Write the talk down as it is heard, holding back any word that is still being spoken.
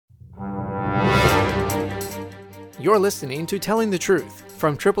You're listening to Telling the Truth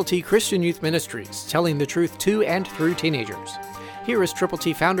from Triple T Christian Youth Ministries, telling the truth to and through teenagers. Here is Triple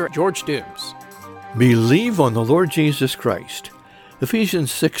T founder George Dooms. Believe on the Lord Jesus Christ.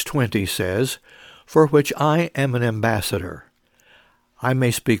 Ephesians 6:20 says, "For which I am an ambassador. I may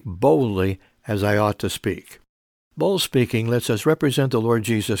speak boldly as I ought to speak." Bold speaking lets us represent the Lord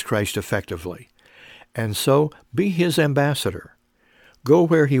Jesus Christ effectively. And so, be His ambassador. Go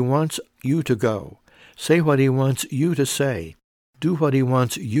where He wants you to go. Say what He wants you to say. Do what He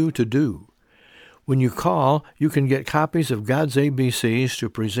wants you to do. When you call, you can get copies of God's ABCs to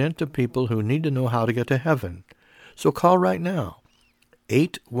present to people who need to know how to get to heaven. So call right now.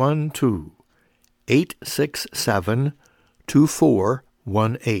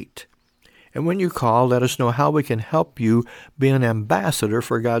 812-867-2418. And when you call, let us know how we can help you be an ambassador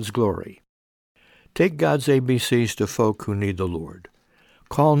for God's glory. Take God's ABCs to folk who need the Lord.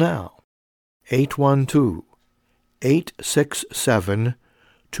 Call now.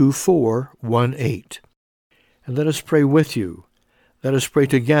 812-867-2418. And let us pray with you. Let us pray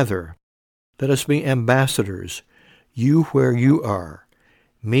together. Let us be ambassadors, you where you are,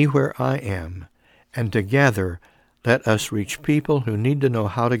 me where I am, and together let us reach people who need to know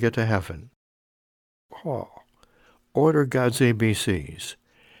how to get to heaven. Order God's ABCs,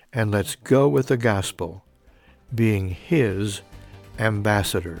 and let's go with the gospel, being His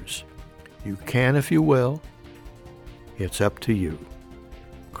ambassadors. You can if you will. It's up to you.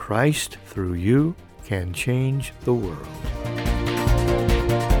 Christ, through you, can change the world.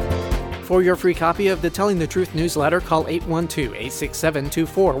 For your free copy of the Telling the Truth newsletter, call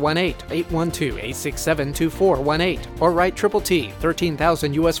 812-867-2418, 812-867-2418, or write Triple T,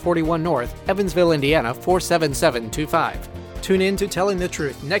 13,000 U.S. 41 North, Evansville, Indiana, 47725. Tune in to Telling the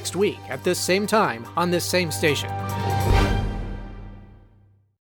Truth next week at this same time on this same station.